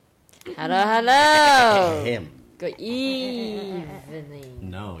Hello, hello. Him. Good evening.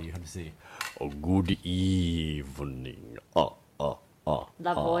 No, you have to say, oh, good evening.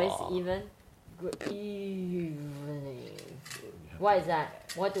 The voice even. Good evening. Why is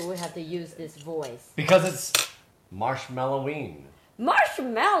that? Why do we have to use this voice? Because it's Marshmalloween.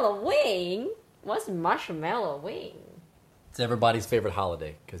 Marshmallow wing? What's marshmallow wing? It's everybody's favorite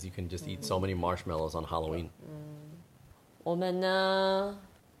holiday because you can just eat so many marshmallows on Halloween. 我们呢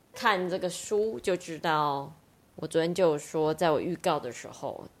看这个书就知道，我昨天就有说，在我预告的时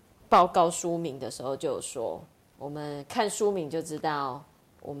候，报告书名的时候就有说，我们看书名就知道，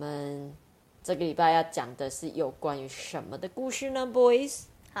我们这个礼拜要讲的是有关于什么的故事呢 ，boys？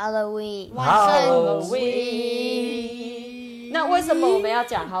 Halloween. Halloween. 那为什么我们要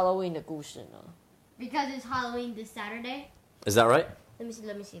讲 Halloween 的故事呢 Because it's Halloween this Saturday. Is that right? Let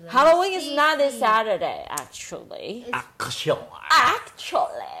me see. Halloween is not this Saturday, actually. Actually.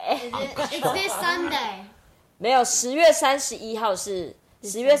 It's this Sunday. 没有，10月31号是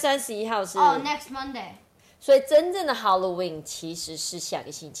10月31号是 Oh, next Monday. 所以真正的 Halloween 其实是下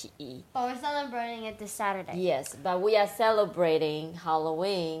个星期一。But we're celebrating it this Saturday. Yes, but we are celebrating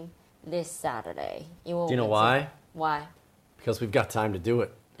Halloween this Saturday. 因为我们 Do you know why? Why? Because we've got time to do it.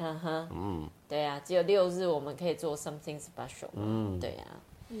 对啊，只有6日我们可以做 something special 嘛。对啊。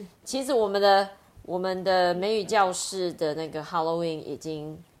其实我们的美语教室的那个 Halloween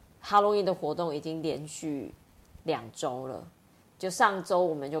的活动已经连续2周了，就上周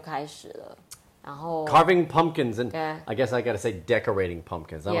我们就开始了。然后 Carving pumpkins and Yeah. I guess I gotta say decorating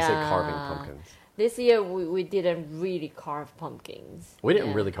pumpkins. I don't say carving pumpkins. This year we didn't really carve pumpkins. We didn't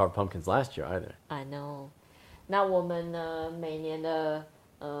Yeah. really carve pumpkins last year either. I know. 那我们呢，每年的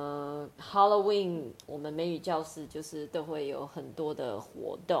Halloween， 我们美语教室就是都会有很多的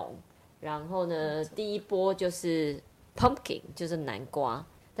活动。然后呢，第一波就是 pumpkin， 就是南瓜。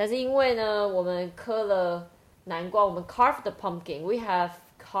但是因为呢，我们刻了南瓜，我们 carved the pumpkin. We have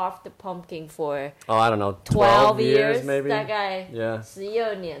carved the pumpkin for Oh, I don't know, 12 years maybe? 大概 Yeah.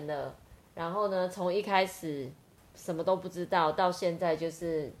 12年了。然后呢，从一开始什么都不知道，到现在就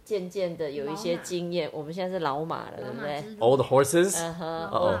是渐渐的有一些经验。我们现在是老马了，对不对？ Old horses?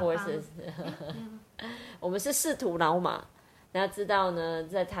 Old horses 我们是仕途老马。那知道呢，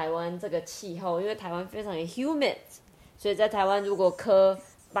在台湾这个气候，因为台湾非常的 humid， 所以在台湾如果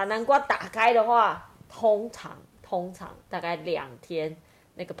把南瓜打开的话，通常大概2天，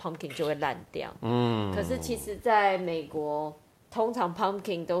那个 pumpkin 就会烂掉。可是其实在美国，通常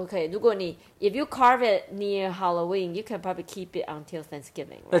pumpkin 都可以。如果你 if you carve it near Halloween, you can probably keep it until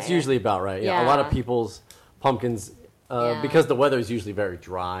Thanksgiving. Right? That's usually about right. Yeah. A lot of people's pumpkins, Yeah. because the weather is usually very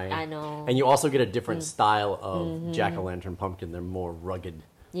dry. I know. And you also get a different style of jack-o'-lantern pumpkin. They're more rugged,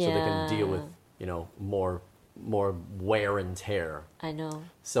 so they can deal with, more wear and tear. I know.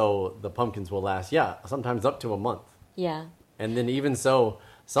 So the pumpkins will last, sometimes up to a month. Yeah. And then even so,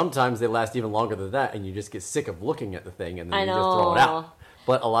 sometimes they last even longer than that, and you just get sick of looking at the thing, and then you just throw it out.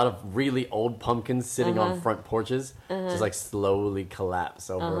 But a lot of really old pumpkins sitting on front porches just like slowly collapse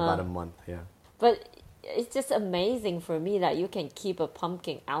over about a month. Yeah. But it's just amazing for me that you can keep a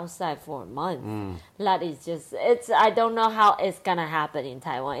pumpkin outside for a month. That is just, I don't know how it's gonna happen in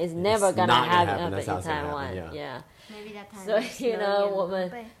Taiwan. It's never gonna not gonna happen happen. That's in how it's gonna Taiwan. happen, yeah. Maybe that time. So it's you know,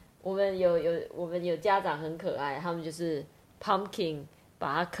 snowing 我们有家长很可爱，他们就是 pumpkin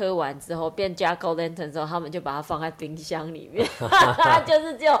把它刻完之后变 jack-o'-lantern 之后，他们就把它放在冰箱里面，就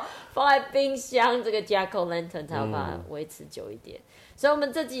是只有放在冰箱这个 jack-o'-lantern 才有办法维持久一点。所以我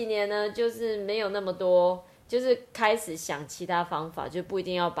们这几年呢，就是没有那么多，就是开始想其他方法，就不一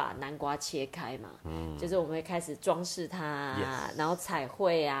定要把南瓜切开嘛，就是我们会开始装饰它啊，然后彩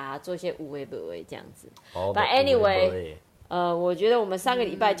绘啊，做一些无为不为这样子。All But the anyway，我觉得我们上个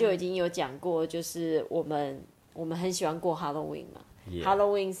礼拜就已经有讲过，就是我们很喜欢过 Halloween 嘛。Yeah.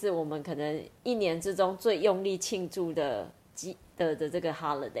 Halloween 是我们可能1年之中最用力庆祝的这个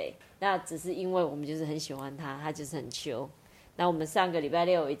holiday。那只是因为我们就是很喜欢它就是很 chill。那我们上个礼拜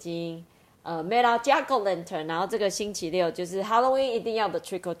6已经made our jack-o'-lantern， 然后这个星期6就是 Halloween 一定要的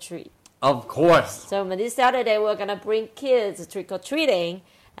trick or treat。Of course. 所以我们 this Saturday we're gonna bring kids trick or treating，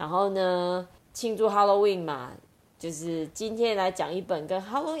 然后呢庆祝 Halloween 嘛。就是今天来讲一本跟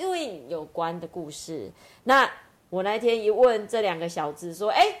Halloween 有关的故事。那我那天一问这2个小子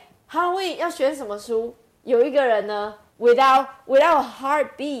说，Halloween 要选什么书？有一个人呢 without a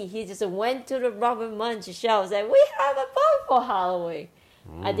heartbeat, he just went to the Robert Munch shelf and said, we have a book for Halloween.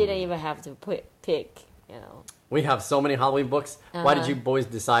 I didn't even have to pick, We have so many Halloween books. Why did you boys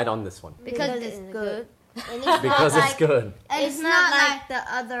decide on this one? Because it's good. Because it's good. It's not like the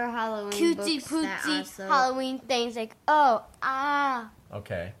other Halloween cutesy books that are so... Halloween things like,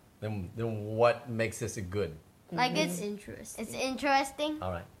 Okay. then what makes this a good? Like it's interesting. It's interesting.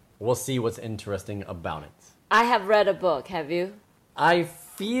 All right. We'll see what's interesting about it. I have read a book. Have you? I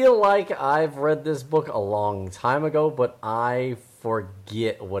feel like I've read this book a long time ago, but I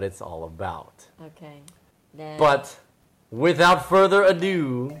forget what it's all about. Okay. Then, But without further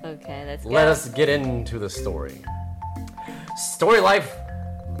ado, okay, let's go. let us get into the story. Story Life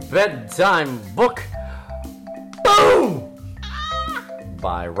Bedtime Book. Boom!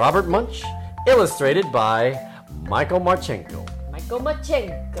 By Robert Munch, illustrated by Michael Marchenko. Michael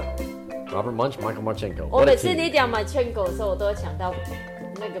Marchenko。 Robert Munch, Michael Marchenko. 我 What a 每次 team. 你讲 Marchenko 的时候，我都会想到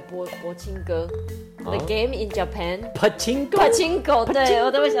那个柏青哥。The game in Japan。 Pachinko? Pachinko，对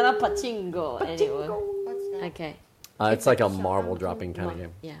我都会想到 Pachinko。Anyway， What's that? OK。 It's like a marble dropping kind of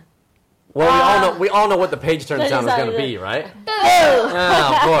game. Yeah。 Well, we all know what the page turn sound is going to be, right? Yeah,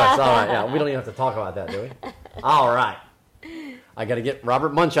 of course. All right. Yeah, we don't even have to talk about that, do we? All right. I got to get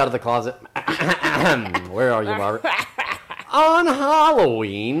Robert Munch out of the closet. Where are you, Robert? On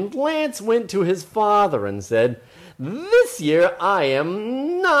Halloween, Lance went to his father and said, "This year I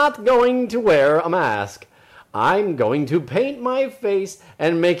am not going to wear a mask. I'm going to paint my face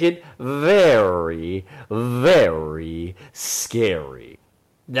and make it very, very scary."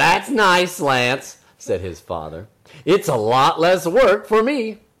 "That's nice, Lance," said his father. "It's a lot less work for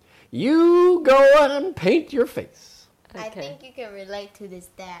me. You go and paint your face." I think you can relate to this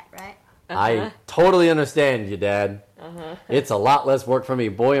dad, right? I totally understand you, Dad. It's a lot less work for me.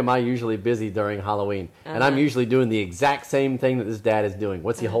 Boy, am I usually busy during Halloween. And I'm usually doing the exact same thing that this dad is doing.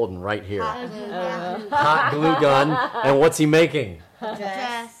 What's he holding right here? Hot glue gun. And what's he making?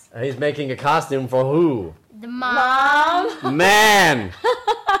 Dress. He's making a costume for who? The mom. Man!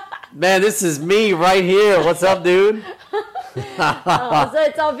 Man, this is me right here. What's up, dude? 所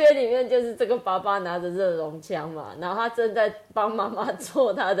以照片里面就是这个爸爸拿着热熔枪嘛，然后他正在帮妈妈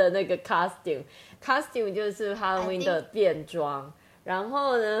做他的那个 costume 就是 Halloween 的变装。然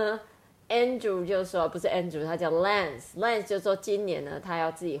后呢 ，Andrew 就说不是 Andrew， 他叫 Lance 就说今年呢他要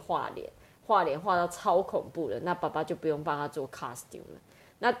自己画脸画到超恐怖的，那爸爸就不用帮他做 costume 了。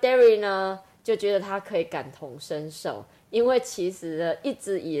那 Derry 呢就觉得他可以感同身受，因为其实呢一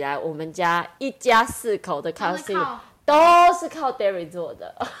直以来我们家一家4口的 costume 都是靠 Derry 做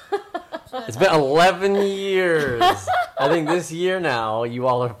的。It's been 11 years. I think this year now, you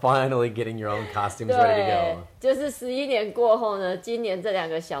all are finally getting your own costumes ready to 对 go.，就是11年过后呢，今年这2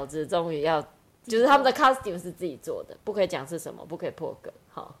个小子终于要，就是他们的 costume 是自己做的，不可以讲是什么，不可以破梗。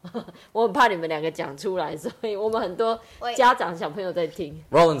好，我很怕你们2个讲出来，所以我们很多家长小朋友在听。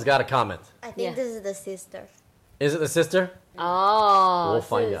 Roland's got a comment. I think Yeah. this is the sister. Is it the sister? 哦 We'll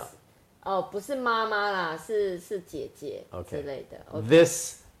find 是 out. 哦，不是妈妈啦，是姐姐 Okay. 之类的。OK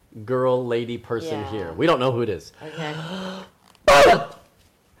This girl, lady, person Yeah. here. We don't know who it is. OK，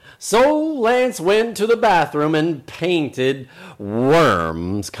 So Lance went to the bathroom and painted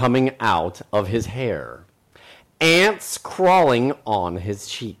worms coming out of his hair, ants crawling on his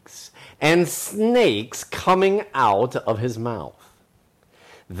cheeks, and snakes coming out of his mouth.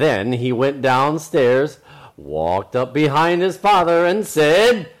 Then he went downstairs, walked up behind his father, and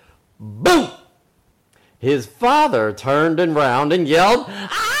said, "Boo!" His father turned around and yelled,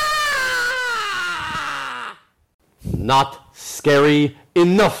 "Ah!" "Not scary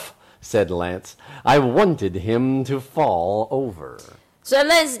enough," said Lance. "I wanted him to fall over." 所以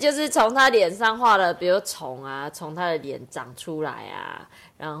Lance 就是从他脸上画了，比如虫啊，从他的脸长出来啊，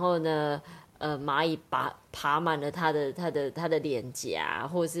然后呢，蚂蚁爬满了他的脸颊，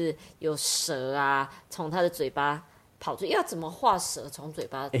或者是有蛇啊，从他的嘴巴跑出。要怎么画蛇从嘴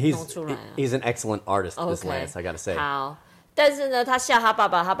巴弄出来啊 He's an excellent artist, this OK Lance, I gotta say. 好，但是呢，他吓他爸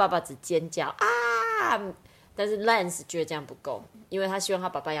爸，他爸爸只尖叫啊，但是 Lance 觉得这样不够，因为他希望他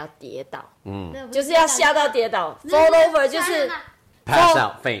爸爸要跌倒，就是要吓到跌倒 ，fall over 就是。 Pass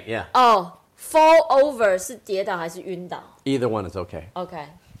out, faint, yeah. 哦 ，fall over 是跌倒还是晕倒 Either one is okay. ？OK，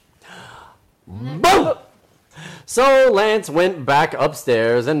 Boom! So Lance went back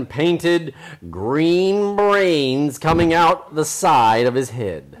upstairs and painted green brains coming out the side of his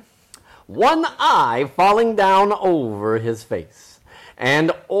head, one eye falling down over his face,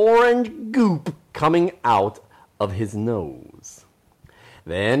 and orange goop coming out of his nose.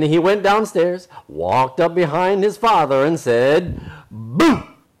 Then he went downstairs, walked up behind his father, and said, "Boo!"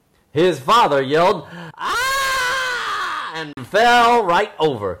 His father yelled, "Ah!" and fell right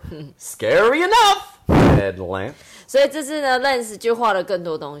over. "Scary enough," said Lance. 所以这次呢 ，Lance 就画了更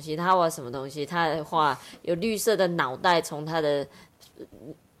多东西。他画什么东西？他画有绿色的脑袋从他的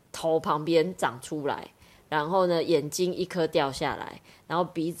头旁边长出来，然后呢，眼睛一颗掉下来，然后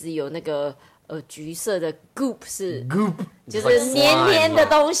鼻子有那个橘色的 goop 是 Goop. 就 It's like 是黏黏的 slime.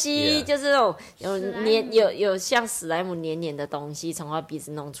 东西 Yeah. 就是那种有史莱姆黏有像史莱姆黏黏的东西从他鼻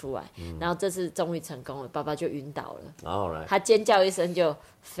子弄出来，然后这次终于成功了，爸爸就晕倒了， All right. 他尖叫一声就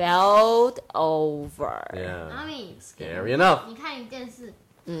fell over。 Yeah. 妈咪 Scary enough. 你看一件事，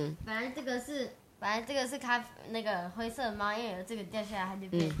本来这个是那个灰色的猫，因为有这个掉下来，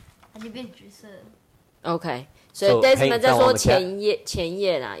它就变橘色了。OK， 所以 So Desmond paint 在 fell 说 on the cat. 前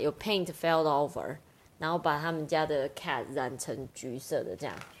页啦，有 paint fell over， 然后把他们家的 cat 染成橘色的这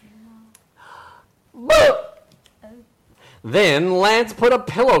样。Then Lance put a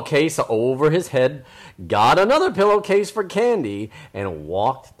pillowcase over his head, got another pillowcase for Candy, and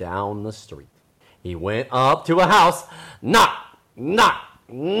walked down the street. He went up to a house. Knock, knock,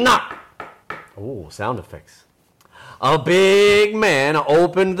 knock. Oh, sound effects. A big man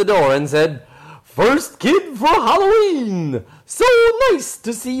opened the door and said, "First kid for Halloween! So nice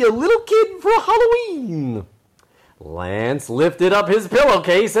to see a little kid for Halloween!" Lance lifted up his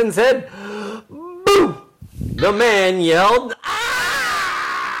pillowcase and said, "Boo!" The man yelled,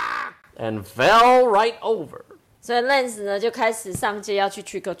 "Ah!" and fell right over. 所以 Lance 呢就开始上街要去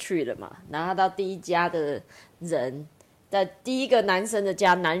trick or treat 了嘛，然后他到第一家的人的第一个男生的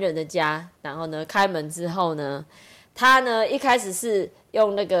家，男人的家，然后呢开门之后呢，他呢一开始是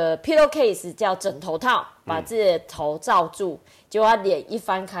用那个 pillowcase 叫枕头套把自己的头罩住，结果他脸一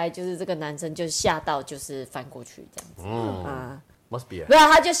翻开，就是这个男生就吓到，就是翻过去这样子啊。Must be a 没有，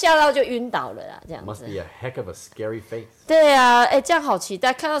他就吓到就晕倒了啦，这样 must 子。 be a heck of a scary face. 对啊，哎，这样好期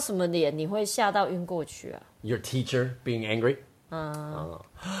待，看到什么脸你会吓到晕过去啊？ Your teacher being angry.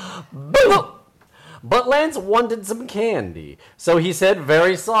 Boo! But Lance wanted some candy, so he said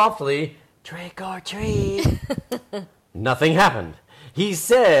very softly, "Trick or treat." Nothing happened. He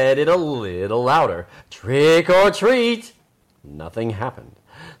said it a little louder, "Trick or treat." Nothing happened.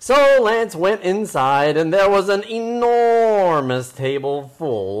 So Lance went inside, and there was an enormous table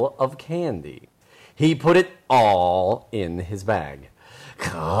full of candy. He put it all in his bag.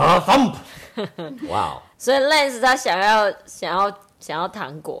 Ka-thump! Wow. 所以 Lance 他想要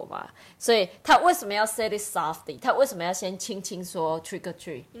糖果嘛，所以他为什么要 say it softly？ 他为什么要先轻轻说 trick or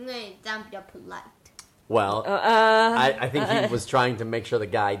treat？ 因为这样比较 polite。Well, I think he was trying to make sure the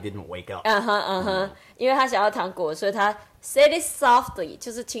guy didn't wake up. 因为他想要糖果，所以他 say it softly，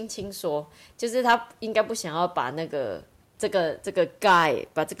 就是轻轻说，就是他应该不想要把那个这个 guy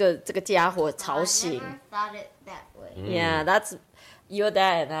把这个家伙吵醒。I never thought it that way. Yeah, that's your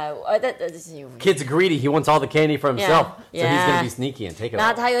dad and I. That's you. Kid's greedy. He wants all the candy for himself. Yeah, So he's going yeah. to be sneaky and take it 然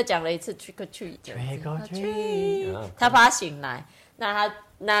后 all. 他又讲了一次 trick or treat， Trick or treat. 他怕他醒来，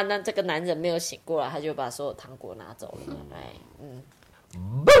那这个男人没有醒过来，他就把所有糖果拿走了。哎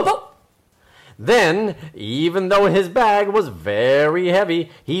，Boo, boo. Then, even though his bag was very heavy,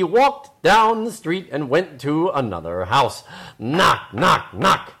 he walked down the street and went to another house. Knock, knock,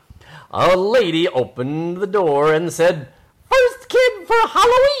 knock. A lady opened the door and said, "First kid for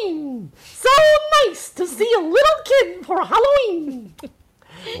Halloween! So nice to see a little kid for Halloween!"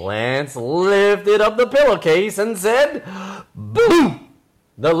 Lance lifted up the pillowcase and said, "Boo!"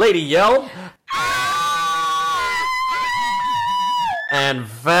 The lady yelled, and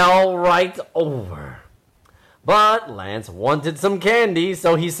fell right over. But Lance wanted some candy,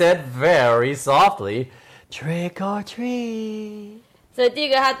 so he said very softly, "Trick or treat." 所以第一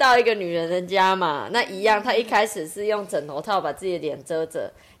个他到一个女人的家嘛，那一样，他一开始是用枕头套把自己的脸遮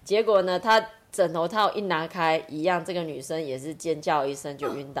着，结果呢，他枕头套一拿开，一样这个女生也是尖叫一声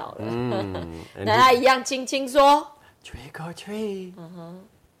就晕倒了。And 那他一样轻轻说 "Trick or treat."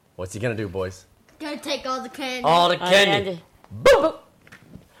 What's he gonna do, boys? Gonna take all the candy. All the candy. Boo, boo.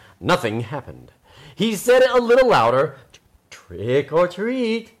 Nothing happened. He said it a little louder, "Trick or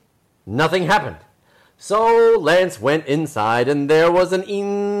treat." Nothing happened. So Lance went inside, and there was an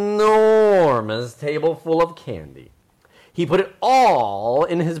enormous table full of candy. He put it all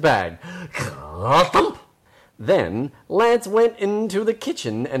in his bag. Ka-thump! Then Lance went into the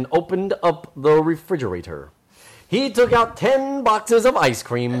kitchen and opened up the refrigerator. He took out 10 boxes of ice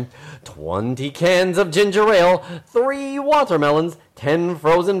cream, 20 cans of ginger ale, 3 watermelons, 10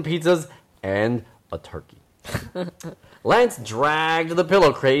 frozen pizzas, and a turkey. Lance dragged the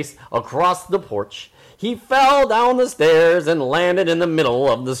pillowcase across the porch. He fell down the stairs and landed in the middle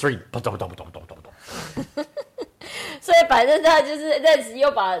of the street. 所以反正他就是认识，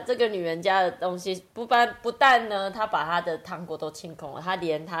又把这个女人家的东西不但呢，他把他的糖果都清空了，他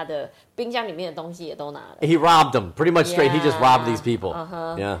连他的冰箱里面的东西也都拿了。He robbed them pretty much straight. He just robbed these people.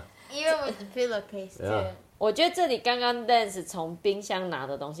 Uh-huh. Yeah. Even with the pillowcase too. Yeah. 我觉得这里刚刚 Lance 从冰箱拿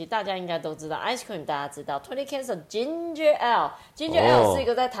的东西，大家应该都知道。Ice cream 大家知道 ，20 cans of ginger ale，ginger ale 是一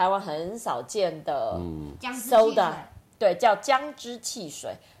个在台湾很少见的姜汁汽 soda，水对，叫姜汁汽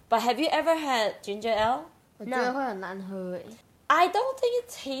水。But have you ever had ginger ale? 我觉得会很难喝诶。I don't think it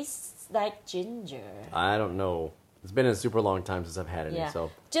tastes like ginger. I don't know. It's been a super long time since I've had any, Yeah. so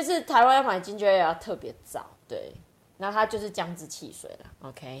就是台湾要买 ginger ale 要特别早，对，然后它就是姜汁汽水了。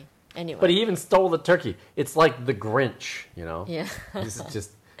OK，Anyway，、but he even stole the turkey. It's like the Grinch, you know? Yeah. This is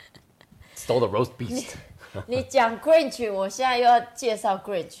just stole the roast beast. 你讲 Grinch， 我现在又要介绍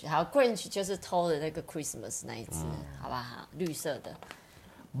Grinch。好 ，Grinch 就是偷的那个 Christmas 那一只，好不好？绿色的。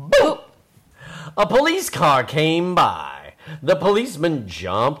 Boom! A police car came by. The policeman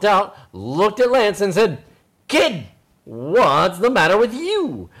jumped out, looked at Lance, and said, "Kid, what's the matter with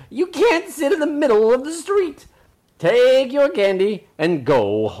you? You can't sit in the middle of the street. Take your candy and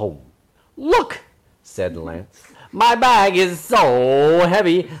go home." "Look," said Lance, "my bag is so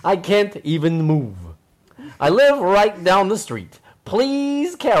heavy I can't even move. I live right down the street.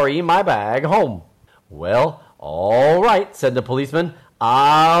 Please carry my bag home." "Well, all right," said the policeman.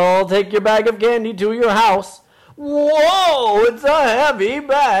 "I'll take your bag of candy to your house." "Whoa, it's a heavy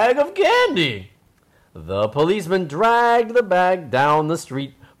bag of candy." The policeman dragged the bag down the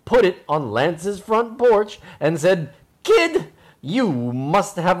street, put it on Lance's front porch, and said, "Kid, you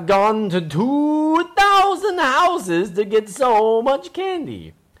must have gone to 2,000 houses to get so much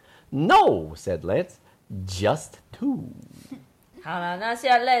candy." "No," said Lance, "just 2." 好了，那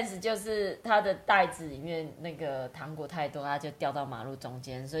现在 Lance 就是他的袋子里面那个糖果太多，他就掉到马路中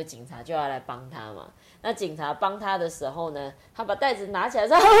间，所以警察就要来帮他嘛。那警察帮他的时候呢，他把袋子拿起来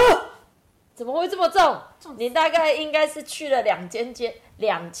说：“怎么会这么重？你大概应该是去了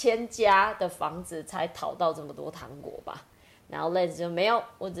2000家的房子才讨到这么多糖果吧？”然后 Lance 就没有，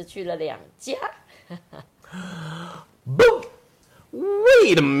我只去了2家。Boom!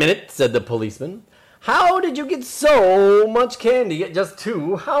 "Wait a minute," said the policeman. "How did you get so much candy at just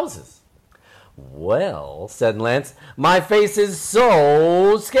 2 houses?" "Well," said Lance, "my face is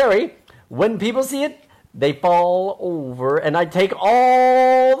so scary. When people see it, they fall over, and I take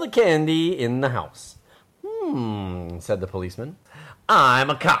all the candy in the house." Said the policeman. "I'm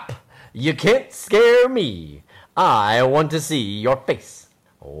a cop. You can't scare me. I want to see your face."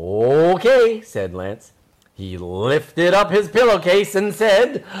 "Okay," said Lance. He lifted up his pillowcase and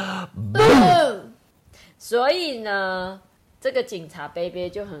said, "Boom!" 所以呢，这个警察贝贝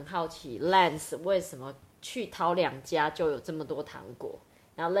就很好奇 Lance 为什么去掏2家就有这么多糖果。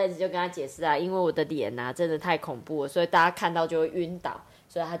然后 Lance 就跟他解释啊，因为我的脸啊真的太恐怖了，所以大家看到就会晕倒，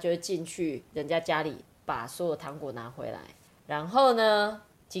所以他就会进去人家家里把所有糖果拿回来。然后呢，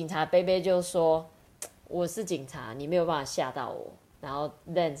警察贝贝就说：“我是警察，你没有办法吓到我。”然后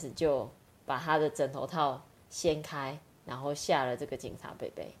Lance 就把他的枕头套掀开，然后吓了这个警察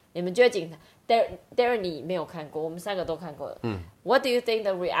贝贝。你们觉得警察 Darren 你没有看过，我们3个都看过了。What do you think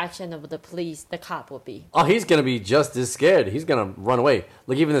the reaction of the police, the cop will be? Oh, he's gonna be just as scared. He's gonna run away.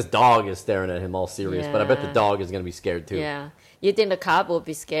 Look, even this dog is staring at him all serious, but I bet the Yeah. dog is gonna be scared too. Yeah, you think the cop will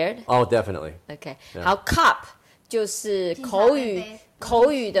be scared? Oh, definitely. OK， Yeah. 好 ，cop 就是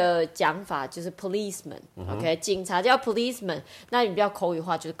口语的讲法就是 policeman。OK， 警察叫 policeman， 那你比较口语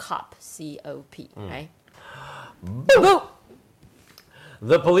化就是 cop，C-O-P，right？Boo!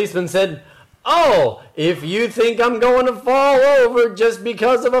 The policeman said, "Oh, if you think I'm going to fall over just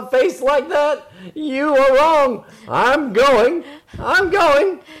because of a face like that, you are wrong. I'm going to run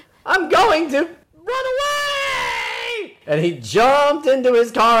away!" And he jumped into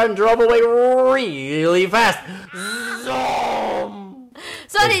his car and drove away really fast. Zoom!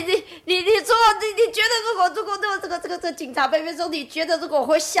 所以你说你觉得如果这个警察贝贝说你觉得如果我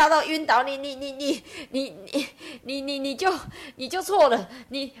会吓到晕倒，你就错了，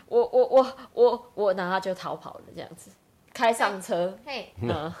我然后他就逃跑了这样子，开上车。嘿，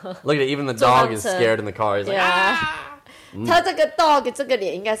 Look at it, even the dog is scared in the car. He's like, 他这个 dog 这个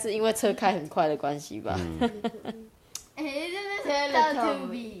脸应该是因为车开很快的关系吧。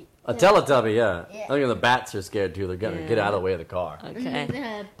Teletubby. a Teletubby, yeah. Look at the bats are scared too. They're gonna get out of the way of the car.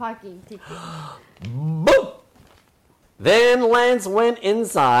 OK， Parking ticket. Boom! Then Lance went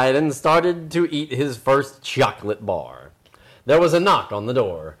inside and started to eat his first chocolate bar. There was a knock on the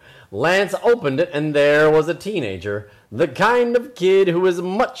door. Lance opened it, and there was a teenager, the kind of kid who is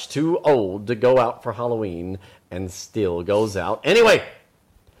much too old to go out for Halloween and still goes out anyway.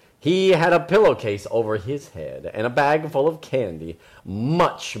 He had a pillowcase over his head and a bag full of candy,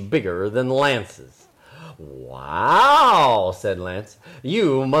 much bigger than Lance's. "Wow," said Lance.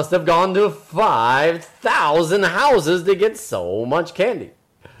 "You must have gone to 5,000 houses to get so much candy."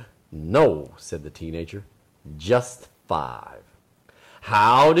 No, said the teenager. Just 5.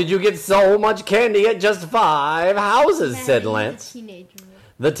 How did you get so much candy at just 5 houses? Said Lance.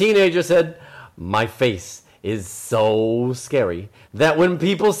 The teenager said, my face is so scary that when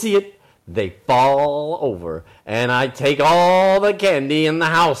people see it, they fall over, and I take all the candy in the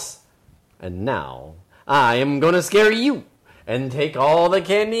house. And now I am going to scare you and take all the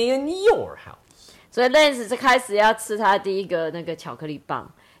candy in your house. 所以 Lance 就开始要吃他第一个那个巧克力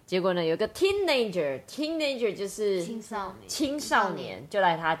棒，结果呢，有个 teenager 就是青少年就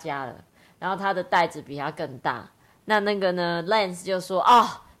来他家了，然后他的袋子比他更大。那个呢 ，Lance 就说：“哦，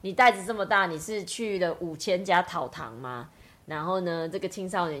你袋子这么大，你是去了5000家讨糖吗？”然后呢，这个青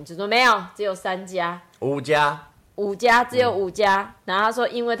少年就说：“没有，只有3家。5家，5家只有5家。然后他说，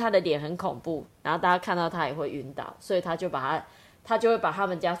因为他的脸很恐怖，然后大家看到他也会晕倒，所以他就会把他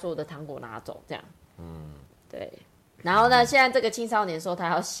们家所有的糖果拿走，这样。对。然后呢，现在这个青少年说他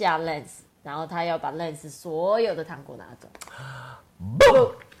要吓 Lance， 然后他要把 Lance 所有的糖果拿走。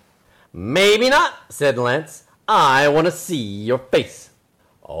Boom! Maybe not, said Lance. I want to see your face.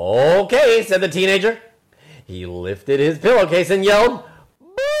 Okay, said the teenager. He lifted his pillowcase and yelled,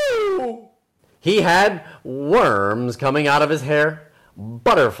 Boo! He had worms coming out of his hair,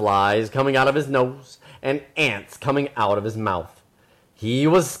 butterflies coming out of his nose, and ants coming out of his mouth. He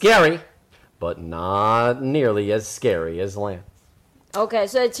was scary, but not nearly as scary as Lance. OK，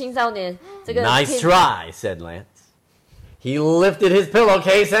 所以青少年这个 Nice try, said Lance. He lifted his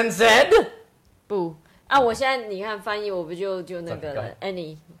pillowcase and said, 不啊，我现在你看翻译，我不就那个了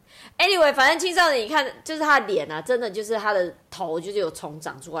Anyway， 反正青少年你看，就是他的脸啊，真的就是他的头就是有虫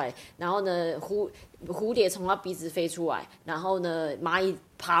长出来，然后呢蝴蝶从他鼻子飞出来，然后呢蚂蚁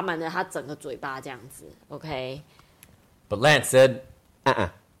爬满了他整个嘴巴这样子 ，OK。But Lance said,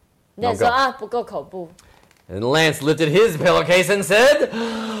 Lance 说啊不够恐怖。And Lance lifted his pillowcase and said,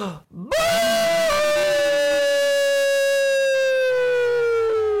 Boo!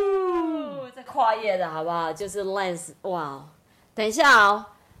 这跨页的好不好？就是 Lance， 哇，等一下哦。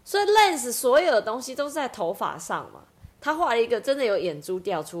所以 Lance 所有的东西都是在头发上嘛，他画了一个真的有眼珠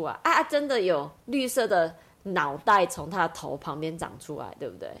掉出来啊，真的有绿色的脑袋从他的头旁边长出来，对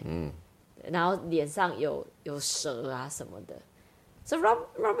不对？然后脸上有蛇啊什么的。So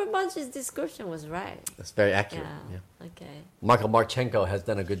Robert Munch's description was right. That's very accurate. Yeah. Okay. Michael Marchenko has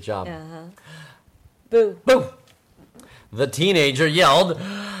done a good job. Boo. Boo! The teenager yelled,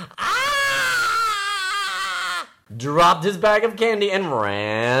 dropped his bag of candy and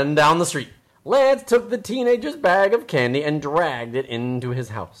ran down the street. Lance took the teenager's bag of candy and dragged it into his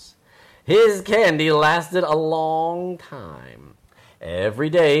house. His candy lasted a long time. Every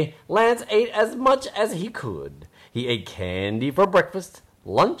day, Lance ate as much as he could. He ate candy for breakfast,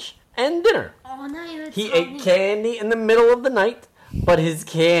 lunch, and dinner. He ate candy in the middle of the night, but his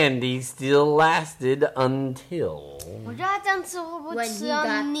candy still lasted until... 我觉得他这样吃会不会吃到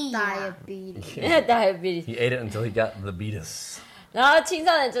腻啊？ Diabetes. He ate it until he got the beatus. 然后青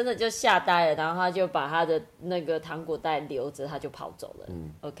少年真的就吓呆了，然后他就把他的那个糖果袋留着，他就跑走了。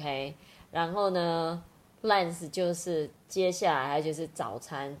OK， 然后呢 ，Lance 就是接下来他就是早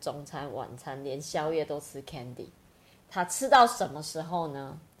餐、中餐、晚餐，连宵夜都吃 candy。他吃到什么时候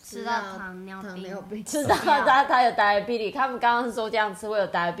呢？吃到糖尿病，吃到他有 diabetes， 他们刚刚说这样吃会有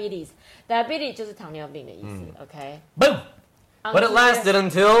diabetes 就是糖尿病的意思。OK。Boom! But it lasted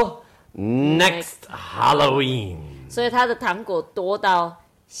until next Halloween. 所以他的糖果多到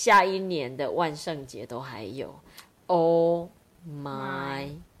下一年的万圣节都还有。Oh my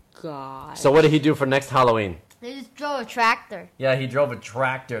god! So what did he do for next Halloween? They just drove a tractor. Yeah, he drove a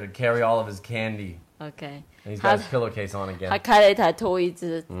tractor to carry all of his candy. OK， And he's got his pillowcase on again. 他开了一台拖衣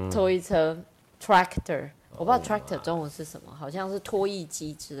车 tractor， 我不知道 tractor 中文是什么，好像是拖曳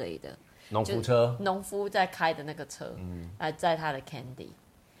机之类的。农夫车，农夫在开的那个车，来载他的 candy。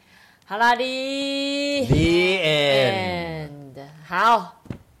好啦，The end。好，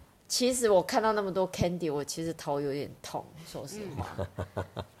其实我看到那么多 candy， 我其实头有点痛，说实话。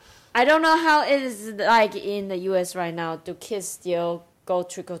I don't know how it is like in the U.S. right now. Do kids still go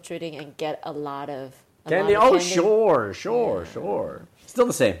trick or treating and get a lot of candy? Oh, sure. Still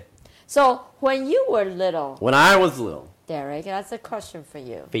the same. So when you were little, when I was little, Derek, that's a question for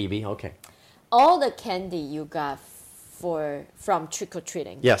you. Phoebe, okay. All the candy you got from trick or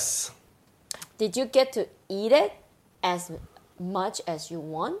treating. Yes. Did you get to eat it as much as you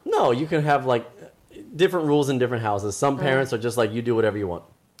want? No, you can have like different rules in different houses. Some parents are just like, you do whatever you want.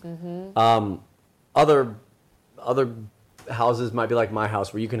 Other houses might be like my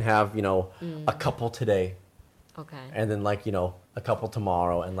house, where you can have, a couple today. Okay. And then a couple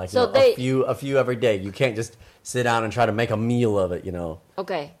tomorrow, and So a few every day. You can't just sit down and try to make a meal of it,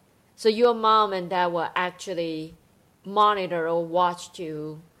 Okay. So your mom and dad will actually monitor or watch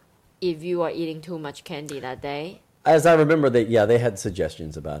you if you are eating too much candy that day? As I remember, they had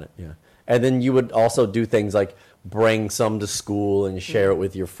suggestions about it, yeah. And then you would also do things like bring some to school and share it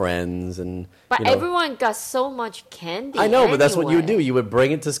with your friends. But everyone got so much candy. I know, but that's what you would do. You would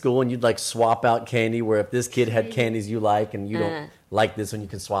bring it to school and you'd like swap out candy where if this kid had candies you like and you don't like this one, you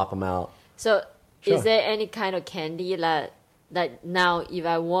can swap them out. So is there any kind of candy that now if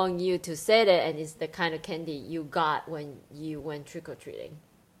I want you to say that and it's the kind of candy you got when you went trick-or-treating?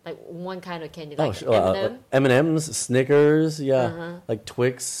 Like one kind of candy, like M&M? M&M's, Snickers, like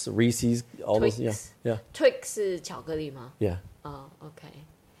Twix, Reese's, all Twix. those, yeah. Twix 是巧克力吗? Yeah. Oh, okay.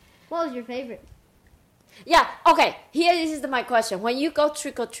 What was your favorite? Yeah, okay. Here is my question. When you go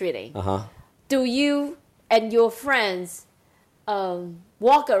trick-or-treating, do you and your friends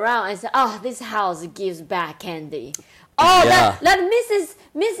walk around and say, oh, this house gives bad candy? Oh, Yeah. that Mrs.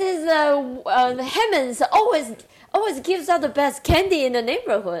 Hammonds always gives out the best candy in the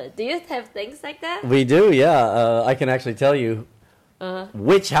neighborhood. Do you have things like that? We do, yeah. I can actually tell you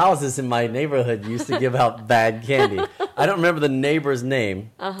which houses in my neighborhood used to give out bad candy. I don't remember the neighbor's name.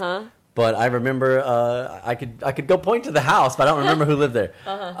 But I remember I could go point to the house, but I don't remember who lived there.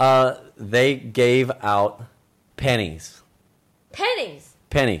 They gave out pennies.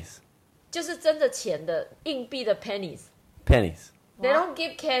 Pennies. 就是真的钱的硬币的 pennies. They don't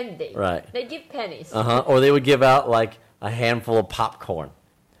give candy. Right. They give pennies. Or they would give out like a handful of popcorn.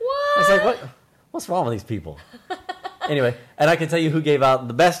 What? I was like, what's wrong with these people? Anyway, and I can tell you who gave out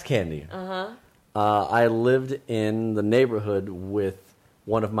the best candy. I lived in the neighborhood with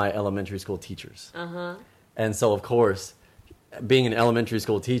one of my elementary school teachers. And so, of course, being an elementary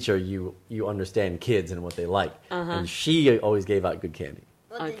school teacher, you understand kids and what they like. And she always gave out good candy.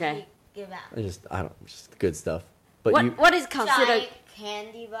 What did you give out? Just good stuff. But what is considered Giant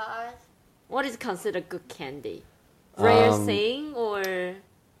candy bars? What is considered good candy? Rare thing or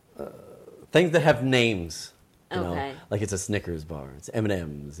things that have names. You know, Okay. like it's a Snickers bar, it's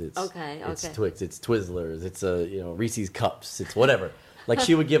M&M's, it's Okay. Twix, it's Twizzlers, it's Reese's Cups, it's whatever. Like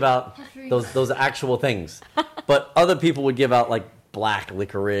she would give out those actual things, but other people would give out like black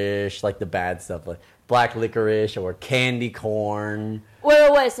licorice, like the bad stuff, like black licorice or candy corn.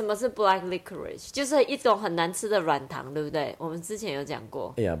 喂，什么是 black licorice？ 就是一种很难吃的软糖，对不对？我们之前有讲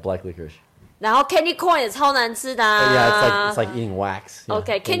过。 Yeah, black licorice. 然后 candy corn 也超难吃的啊。Yeah, it's like eating wax. Yeah.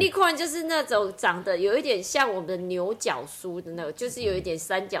 OK，candy corn 就是那种长得有一点像我们的牛角酥的那个，就是有一点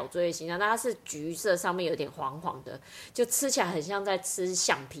三角锥的形状，但它是橘色，上面有点黄黄的，就吃起来很像在吃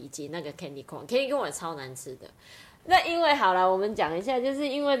橡皮筋。那个 candy corn，candy corn 也超难吃的。那因为好了，我们讲一下，就是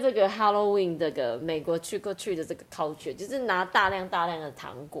因为这个 Halloween 这个美国 trick or treat 的这个 culture， 就是拿大量的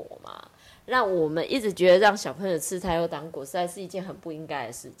糖果嘛，让我们一直觉得让小朋友吃太多糖果，实在是一件很不应该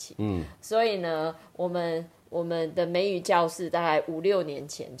的事情。所以呢，我们的美语教室大概5-6年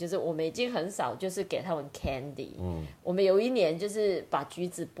前，就是我们已经很少就是给他们 candy。我们有一年就是把橘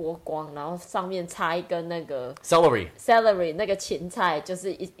子剥光，然后上面插一根那个 celery 那个芹菜，就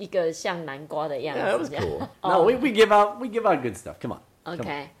是一个像南瓜的样子。Yeah, that was cool. No, we give out good stuff. Come on.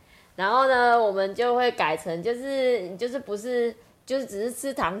 OK， 然后呢，我们就会改成就是不是。就是只是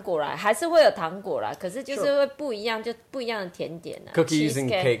吃糖果啦，还是会有糖果啦，可是就是会不一样，就不一样的甜点啊 Cookies and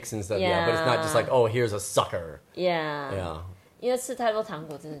cakes and stuff, yeah. But it's not just like, oh, here's a sucker. Yeah. 因为吃太多糖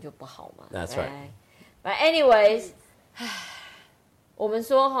果真的就不好嘛。That's right. But anyways， 我们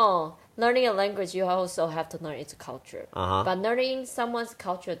说learning a language you also have to learn its culture. But learning someone's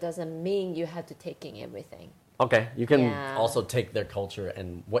culture doesn't mean you have to take in everything. Okay, you can Yeah. also take their culture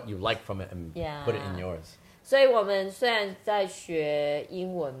and what you like from it and put it in yours. 所以我们虽然在学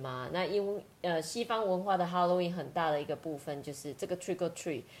英文嘛，那西方文化的 Halloween 很大的一个部分就是这个 trick or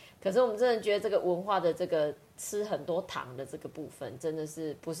treat， 可是我们真的觉得这个文化的这个吃很多糖的这个部分真的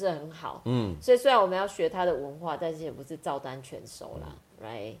是不是很好。所以虽然我们要学它的文化，但是也不是照单全收啦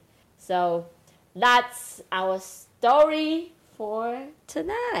，right? So that's our story for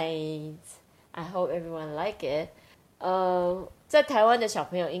tonight. I hope everyone like it. 在台湾的小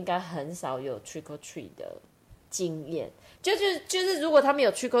朋友应该很少有 trick or treat 的经验，就是如果他们有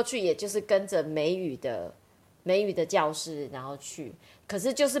trick or treat， 也就是跟着美语的教室然后去，可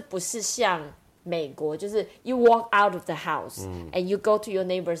是就是不是像美国，就是 you walk out of the house and you go to your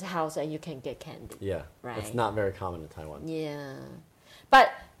neighbor's house and you can get candy. Yeah, right. It's not very common in Taiwan. Yeah, but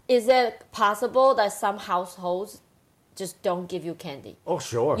is it possible that some households just don't give you candy? Oh,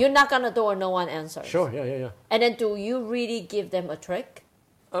 sure. You knock on the door, no one answers. Sure, yeah. And then do you really give them a trick?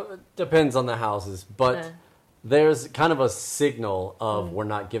 It depends on the houses, but there's kind of a signal of we're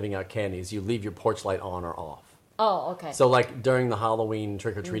not giving out candies. You leave your porch light on or off. Oh, okay. So like during the Halloween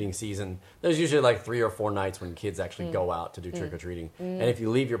trick-or-treating season, there's usually like 3 or 4 nights when kids actually go out to do trick-or-treating. And if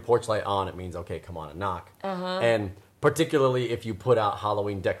you leave your porch light on, it means, okay, come on and knock. And particularly if you put out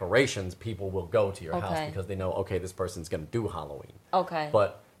Halloween decorations, people will go to your house because they know, okay, this person's going to do Halloween. Okay.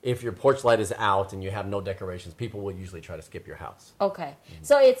 But if your porch light is out and you have no decorations, people will usually try to skip your house. Okay.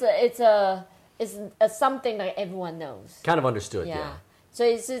 So it's a something that everyone knows. Kind of understood, yeah. 所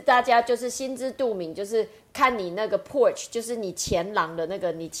以是大家就是心知肚明，就是看你那个 porch， 就是你前廊的那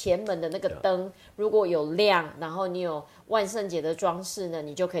个你前门的那个灯，如果有亮，然后你有万圣节的装饰呢，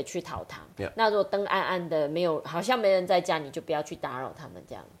你就可以去讨糖。那如果灯暗暗的，没有好像没人在家，你就不要去打扰他们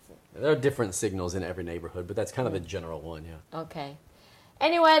这样子。There are different signals in every neighborhood, but that's kind of the general one, yeah. Okay.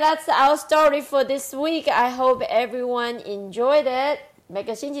 Anyway, that's our story for this week. I hope everyone enjoyed it. 每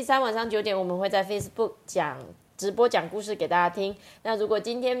个星期三晚上9点，我们会在 Facebook 直播讲故事给大家听。那如果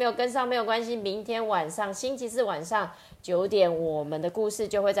今天没有跟上没有关系，明天晚上星期四晚上9点，我们的故事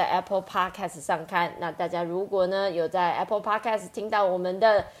就会在 Apple Podcast 上看。那大家如果呢有在 Apple Podcast 听到我们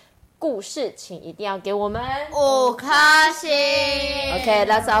的故事，请一定要给我们5颗星。Okay,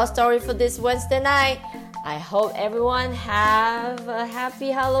 that's our story for this Wednesday night. I hope everyone have a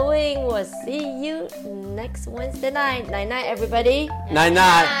happy Halloween. We'll see you next Wednesday night. Night night, everybody. Night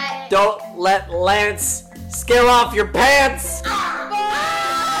night. Don't let Lance scare off your pants.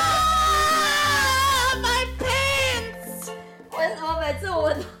 My pants. 为什么每次我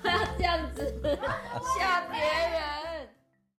们都要这样子吓别人？